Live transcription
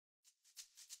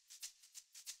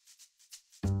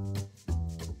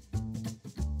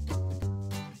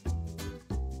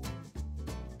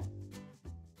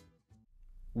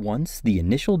Once the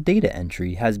initial data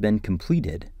entry has been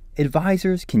completed,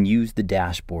 advisors can use the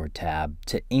Dashboard tab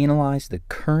to analyze the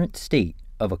current state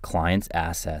of a client's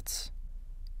assets.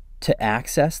 To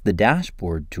access the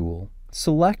Dashboard tool,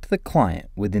 select the client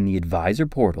within the Advisor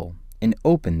portal and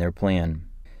open their plan.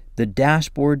 The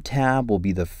Dashboard tab will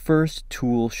be the first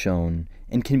tool shown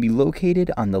and can be located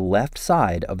on the left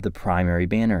side of the primary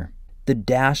banner. The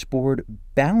Dashboard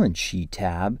Balance Sheet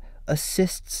tab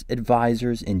assists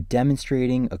advisors in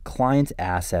demonstrating a client's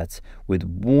assets with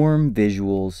warm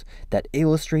visuals that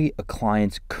illustrate a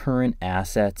client's current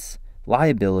assets,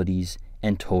 liabilities,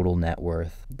 and total net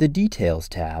worth. The Details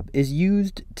tab is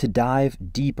used to dive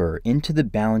deeper into the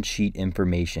balance sheet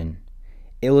information,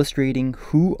 illustrating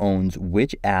who owns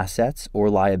which assets or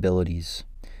liabilities.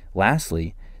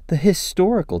 Lastly, the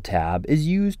Historical tab is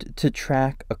used to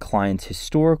track a client's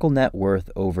historical net worth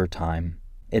over time.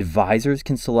 Advisors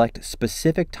can select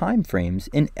specific time frames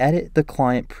and edit the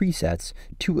client presets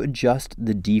to adjust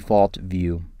the default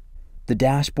view. The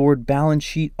Dashboard Balance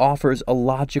Sheet offers a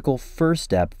logical first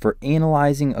step for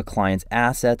analyzing a client's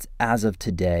assets as of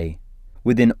today.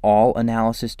 Within all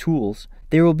analysis tools,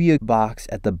 there will be a box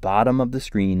at the bottom of the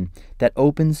screen that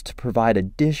opens to provide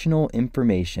additional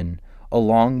information,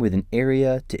 along with an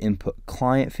area to input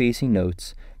client-facing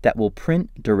notes that will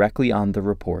print directly on the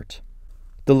report.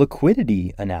 The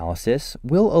Liquidity Analysis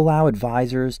will allow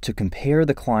advisors to compare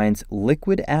the client's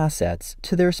liquid assets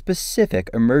to their specific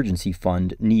emergency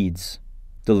fund needs.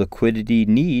 The liquidity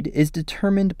need is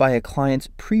determined by a client's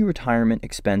pre-retirement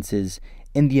expenses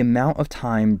and the amount of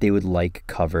time they would like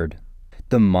covered.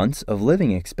 The months of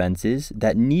living expenses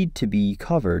that need to be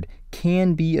covered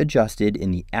can be adjusted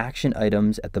in the action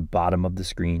items at the bottom of the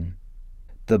screen.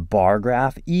 The bar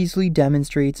graph easily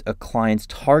demonstrates a client's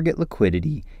target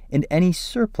liquidity and any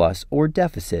surplus or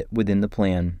deficit within the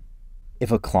plan.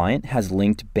 If a client has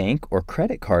linked bank or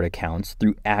credit card accounts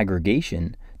through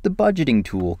aggregation, the budgeting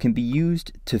tool can be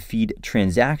used to feed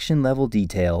transaction-level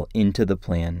detail into the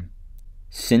plan.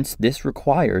 Since this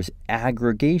requires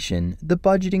aggregation, the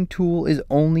budgeting tool is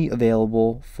only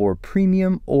available for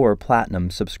premium or platinum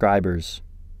subscribers.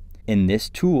 In this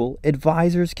tool,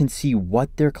 advisors can see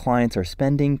what their clients are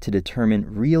spending to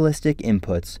determine realistic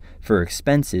inputs for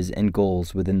expenses and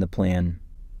goals within the plan.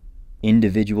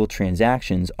 Individual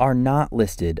transactions are not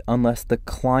listed unless the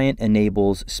client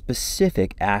enables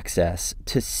specific access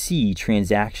to see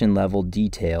transaction-level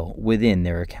detail within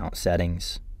their account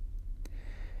settings.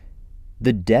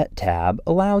 The Debt tab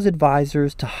allows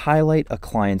advisors to highlight a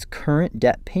client's current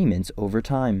debt payments over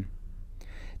time.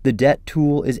 The Debt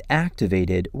tool is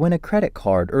activated when a credit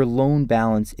card or loan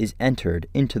balance is entered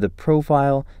into the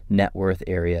Profile Net Worth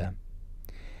area.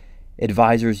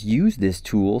 Advisors use this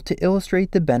tool to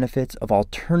illustrate the benefits of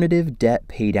alternative debt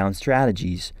paydown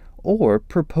strategies or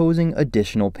proposing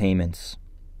additional payments.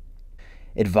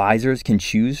 Advisors can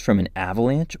choose from an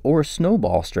avalanche or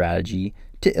snowball strategy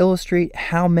to illustrate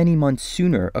how many months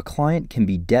sooner a client can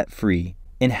be debt-free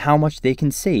and how much they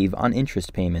can save on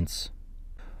interest payments.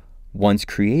 Once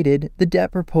created, the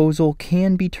debt proposal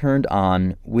can be turned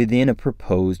on within a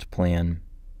proposed plan.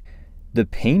 The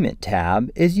Payment tab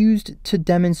is used to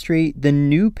demonstrate the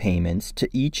new payments to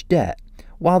each debt,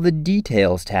 while the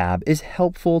Details tab is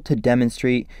helpful to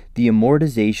demonstrate the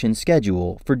amortization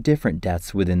schedule for different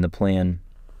debts within the plan.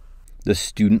 The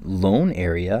Student Loan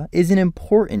area is an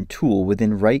important tool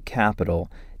within RightCapital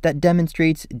that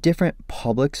demonstrates different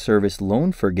public service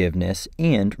loan forgiveness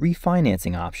and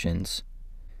refinancing options.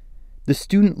 The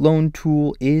Student Loan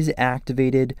tool is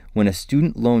activated when a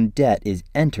student loan debt is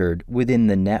entered within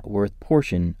the net worth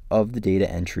portion of the data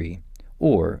entry,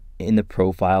 or in the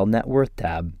Profile Net Worth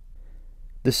tab.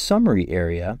 The Summary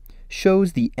area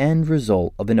shows the end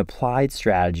result of an applied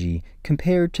strategy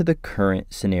compared to the current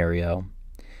scenario.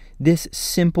 This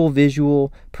simple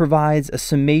visual provides a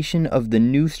summation of the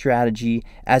new strategy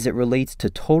as it relates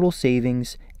to total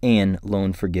savings and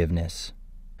loan forgiveness.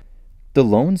 The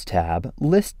Loans tab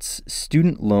lists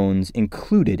student loans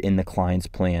included in the client's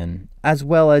plan, as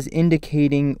well as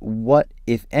indicating what,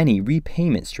 if any,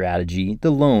 repayment strategy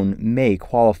the loan may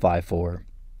qualify for,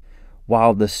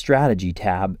 while the Strategy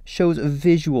tab shows a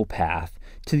visual path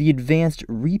to the advanced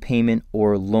repayment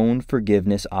or loan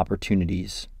forgiveness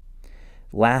opportunities.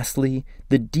 Lastly,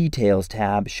 the Details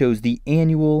tab shows the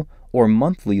annual or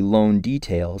monthly loan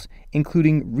details,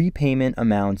 including repayment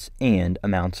amounts and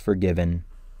amounts forgiven.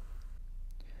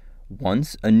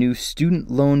 Once a new student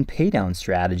loan paydown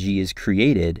strategy is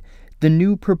created, the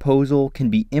new proposal can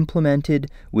be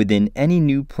implemented within any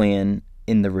new plan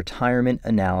in the Retirement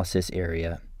Analysis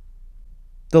area.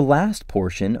 The last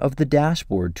portion of the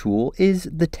Dashboard tool is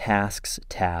the Tasks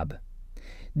tab.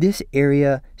 This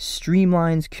area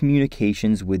streamlines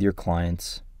communications with your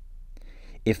clients.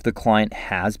 If the client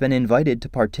has been invited to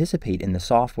participate in the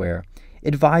software,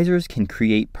 advisors can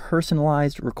create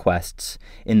personalized requests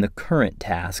in the Current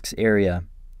Tasks area.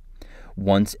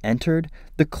 Once entered,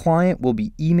 the client will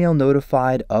be email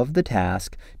notified of the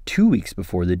task 2 weeks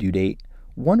before the due date,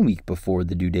 1 week before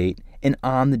the due date, and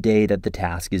on the day that the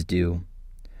task is due.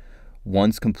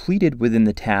 Once completed within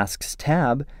the Tasks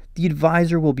tab, the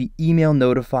advisor will be email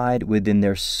notified within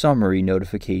their summary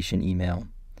notification email.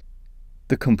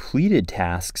 The completed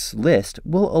tasks list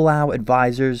will allow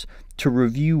advisors to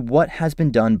review what has been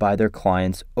done by their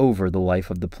clients over the life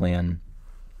of the plan,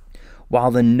 while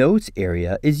the Notes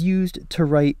area is used to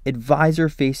write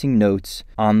advisor-facing notes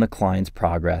on the client's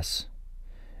progress.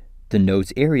 The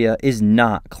Notes area is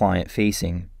not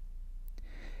client-facing.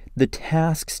 The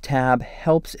Tasks tab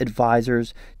helps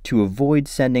advisors to avoid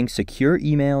sending secure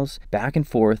emails back and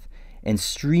forth and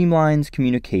streamlines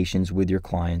communications with your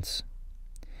clients.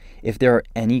 If there are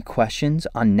any questions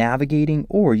on navigating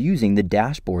or using the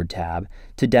Dashboard tab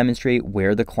to demonstrate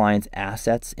where the client's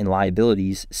assets and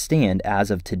liabilities stand as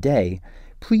of today,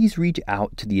 please reach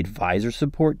out to the advisor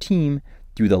support team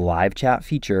through the live chat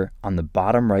feature on the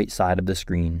bottom right side of the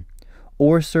screen,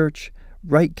 or search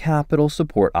Right Capital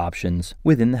support options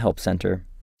within the Help Center.